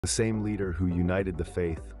The same leader who united the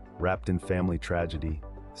faith, wrapped in family tragedy,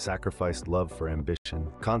 sacrificed love for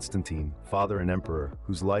ambition. Constantine, father and emperor,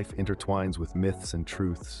 whose life intertwines with myths and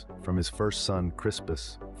truths, from his first son,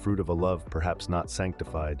 Crispus, fruit of a love perhaps not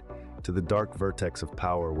sanctified, to the dark vertex of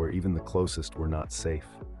power where even the closest were not safe.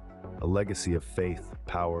 A legacy of faith,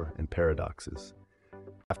 power, and paradoxes.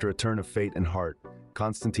 After a turn of fate and heart,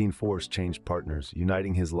 Constantine IV changed partners,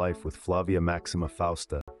 uniting his life with Flavia Maxima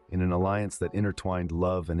Fausta in an alliance that intertwined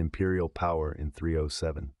love and imperial power in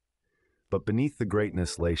 307. But beneath the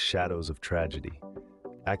greatness lay shadows of tragedy.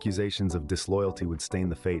 Accusations of disloyalty would stain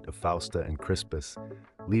the fate of Fausta and Crispus,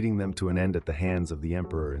 leading them to an end at the hands of the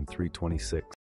emperor in 326.